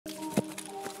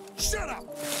Shut up!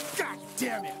 God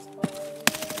damn it!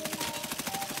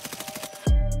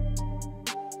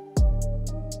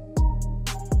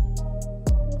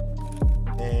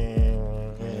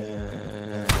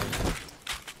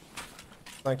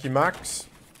 Thank you, Max.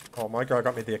 Oh my god,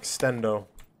 got me the extendo.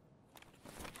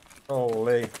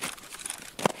 Holy.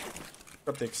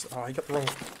 Got the oh, he got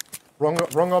the wrong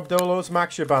Abdolos.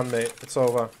 Max, your band, mate. It's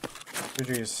over.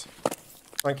 GG's.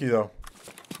 Thank you, though.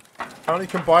 Apparently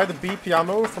you can buy the BP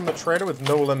ammo from the trader with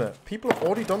no limit. People have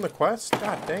already done the quest?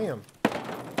 God damn.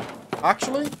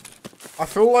 Actually, I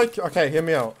feel like... Okay, hear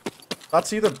me out.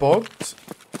 That's either bugged,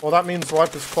 or that means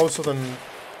wipe is closer than...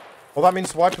 Well, that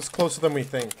means wipe is closer than we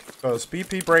think. Because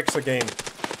BP breaks the game.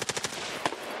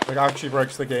 Like, actually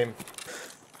breaks the game.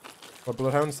 But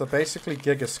Bloodhounds, they're basically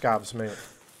Giga Scavs, mate.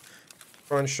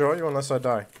 Try and show you unless I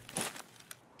die.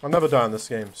 I'll never die in this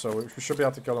game, so we should be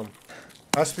able to kill him.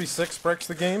 SB6 breaks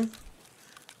the game.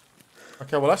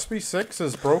 Okay, well, SB6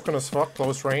 is broken as fuck,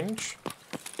 close range.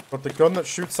 But the gun that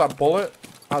shoots that bullet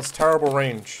has terrible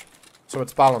range. So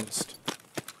it's balanced.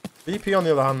 BP, on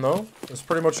the other hand, though, is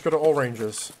pretty much good at all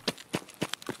ranges.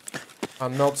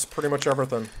 And melts pretty much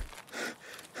everything.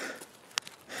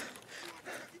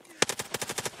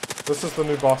 This is the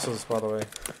new bosses, by the way.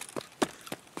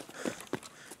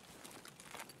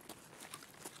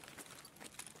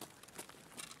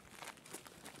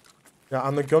 Yeah,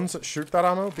 and the guns that shoot that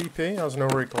ammo, BP, has no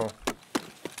recoil.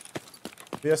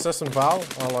 VSS and Val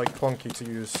are like clunky to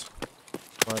use,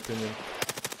 in my opinion.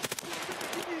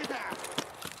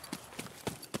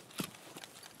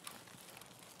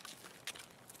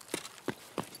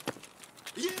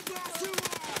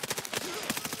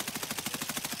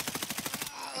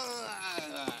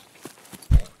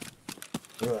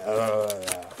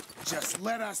 Just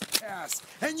let us pass,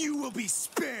 and you will be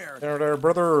spared. There,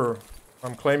 brother.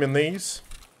 I'm claiming these.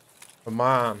 Come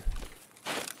on.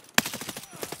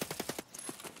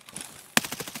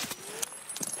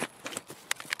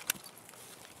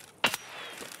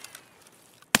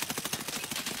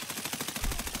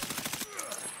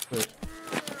 Good.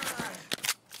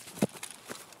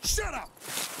 Shut up!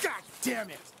 God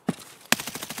damn it!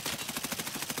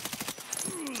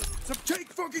 So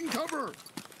take fucking cover!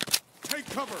 Take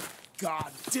cover!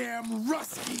 Goddamn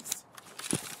Ruskies!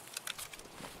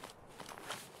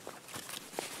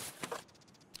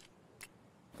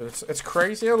 It's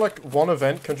crazy how, like, one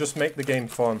event can just make the game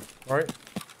fun, right?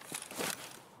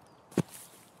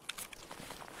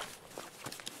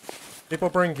 People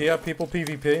bring gear, people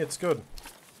PvP, it's good.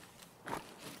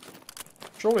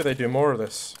 Surely they do more of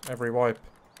this every wipe.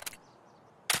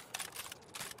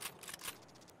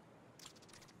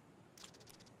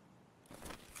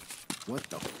 What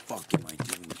the fuck am I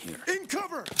doing here? In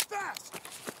cover! Fast!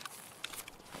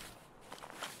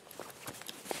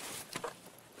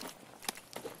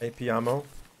 AP ammo.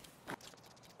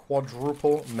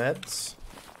 Quadruple meds.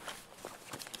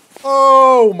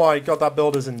 Oh my god, that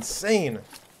build is insane.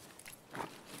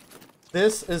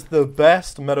 This is the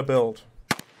best meta build.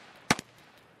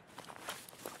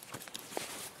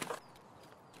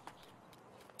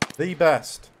 The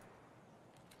best.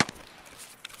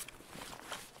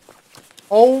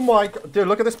 Oh my god. Dude,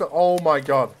 look at this build. Oh my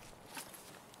god.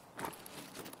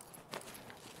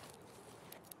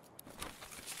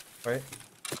 Wait.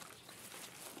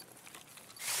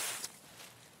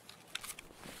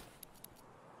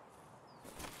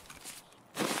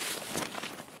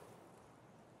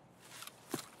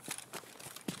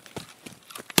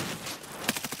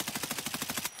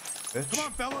 Come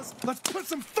on, fellas. Let's put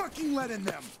some fucking lead in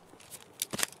them.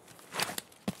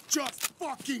 Just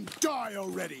fucking die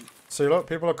already. See, look,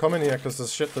 people are coming here because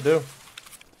there's shit to do.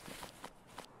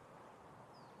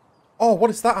 Oh, what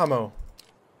is that ammo?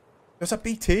 There's a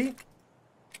BT?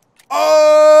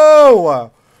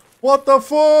 Oh! What the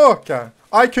fuck?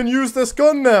 I can use this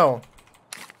gun now.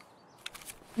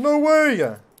 No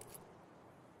way.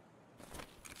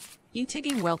 You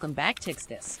Tiggy, welcome back,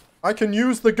 Tigz. I can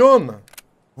use the gun.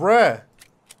 Rare.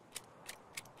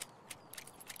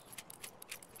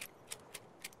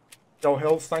 Yo,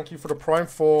 Hills, thank you for the Prime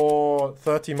for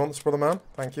 30 months, brother man.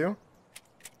 Thank you.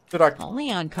 Did I...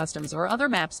 Only on customs or other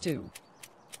maps, too.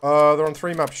 They're on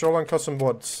 3 maps. Shoreline, Custom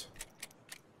Woods.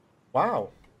 Wow.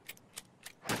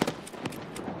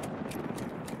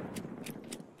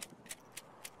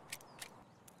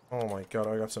 Oh my god,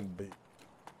 I got some beat.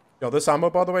 Yo, this ammo,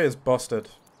 by the way, is busted.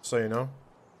 So you know.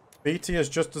 BT is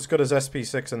just as good as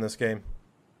SP6 in this game.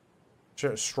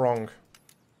 Shit is strong.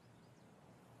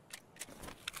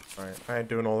 Alright, I ain't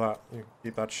doing all that. You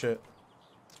keep that shit.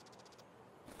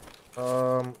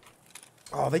 Oh,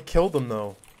 they killed them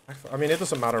though. I mean, it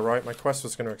doesn't matter, right? My quest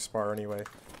was going to expire anyway.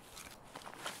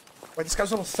 Wait, this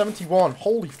guy's level 71.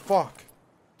 Holy fuck.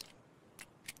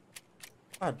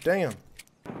 God damn.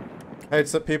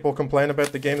 Hates that people complain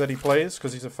about the game that he plays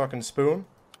because he's a fucking spoon.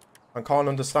 And can't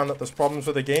understand that there's problems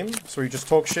with the game, so he just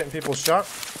talks shit in people's chat.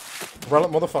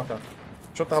 Relic motherfucker.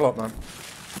 Shut the hell up, man.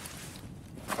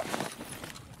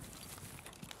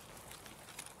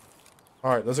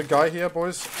 Alright, there's a guy here,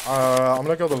 boys. I'm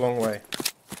gonna go the long way.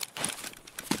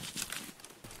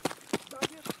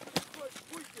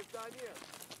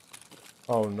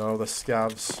 Oh no, the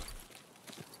scabs.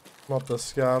 Not the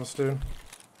scabs, dude.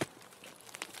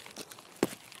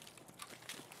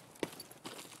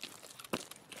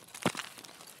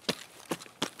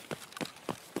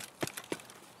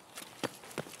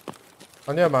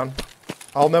 And yeah, man,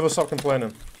 I'll never stop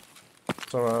complaining.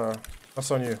 So, that's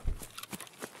on you.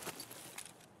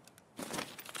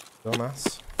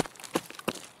 Dumbass.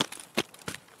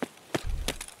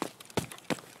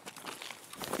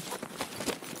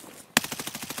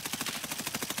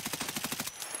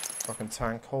 Fucking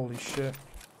tank, holy shit.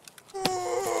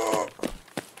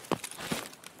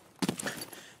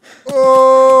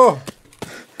 Oh!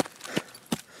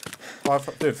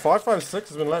 Dude, 556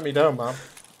 has been letting me down, man.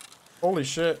 Holy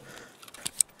shit.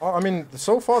 Oh, I mean,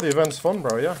 so far the event's fun,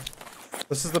 bro, yeah.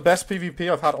 This is the best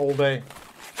PvP I've had all day.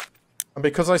 And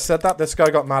because I said that, this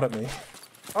guy got mad at me.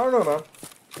 I don't know, man.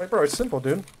 Like, bro, it's simple,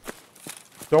 dude.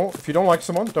 If you don't like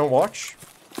someone, don't watch.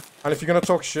 And if you're gonna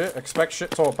talk shit, expect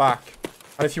shit talk back.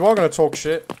 And if you are gonna talk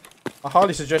shit, I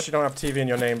highly suggest you don't have TV in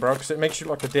your name, bro, because it makes you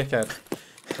look like a dickhead.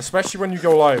 Especially when you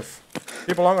go live.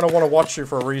 People aren't gonna want to watch you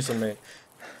for a reason, mate.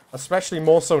 Especially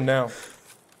more so now.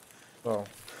 So...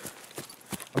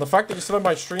 And the fact that you're still in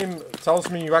my stream tells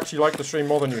me you actually like the stream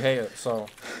more than you hate it, so...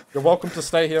 You're welcome to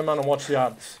stay here, man, and watch the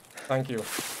ads. Thank you.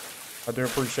 I do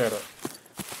appreciate it.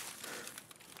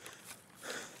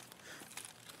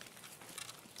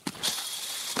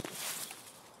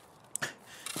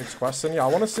 Next question? Yeah, I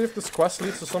want to see if this quest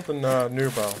leads to something new,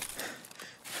 bro.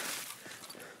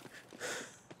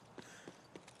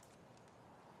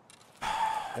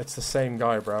 It's the same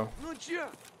guy, bro.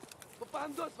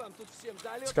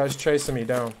 This guy's chasing me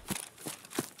down.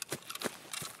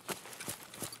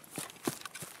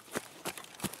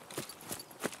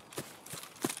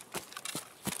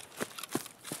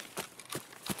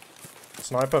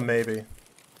 Sniper, maybe.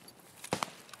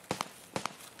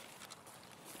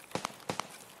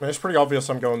 I mean, it's pretty obvious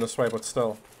I'm going this way, but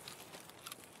still.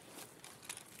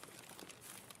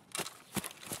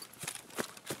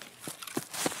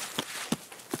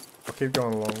 I'll keep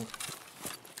going along.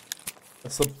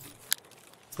 It's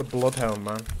the bloodhound,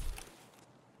 man.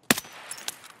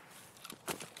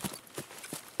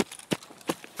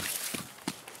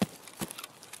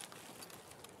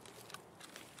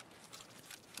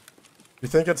 You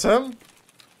think it's him?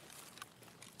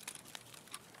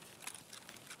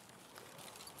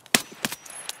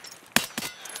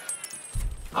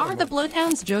 Are the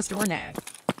bloodhounds just or not?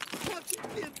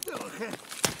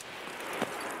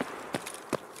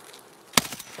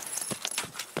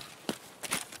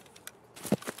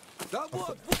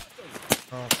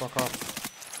 Oh, fuck off.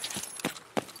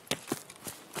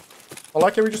 I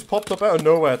like how he just popped up out of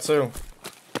nowhere, too.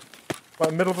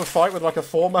 Like, middle of a fight with, like, a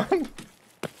 4-man.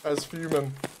 As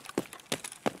fuming.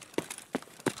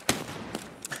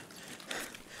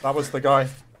 That was the guy.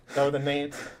 That was the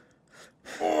nade.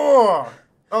 Oh!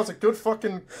 That was a good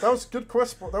fucking... That was a good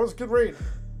quest. That was a good raid.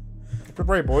 Good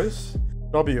raid, boys.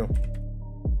 W.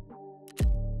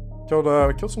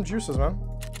 Killed some juices, man.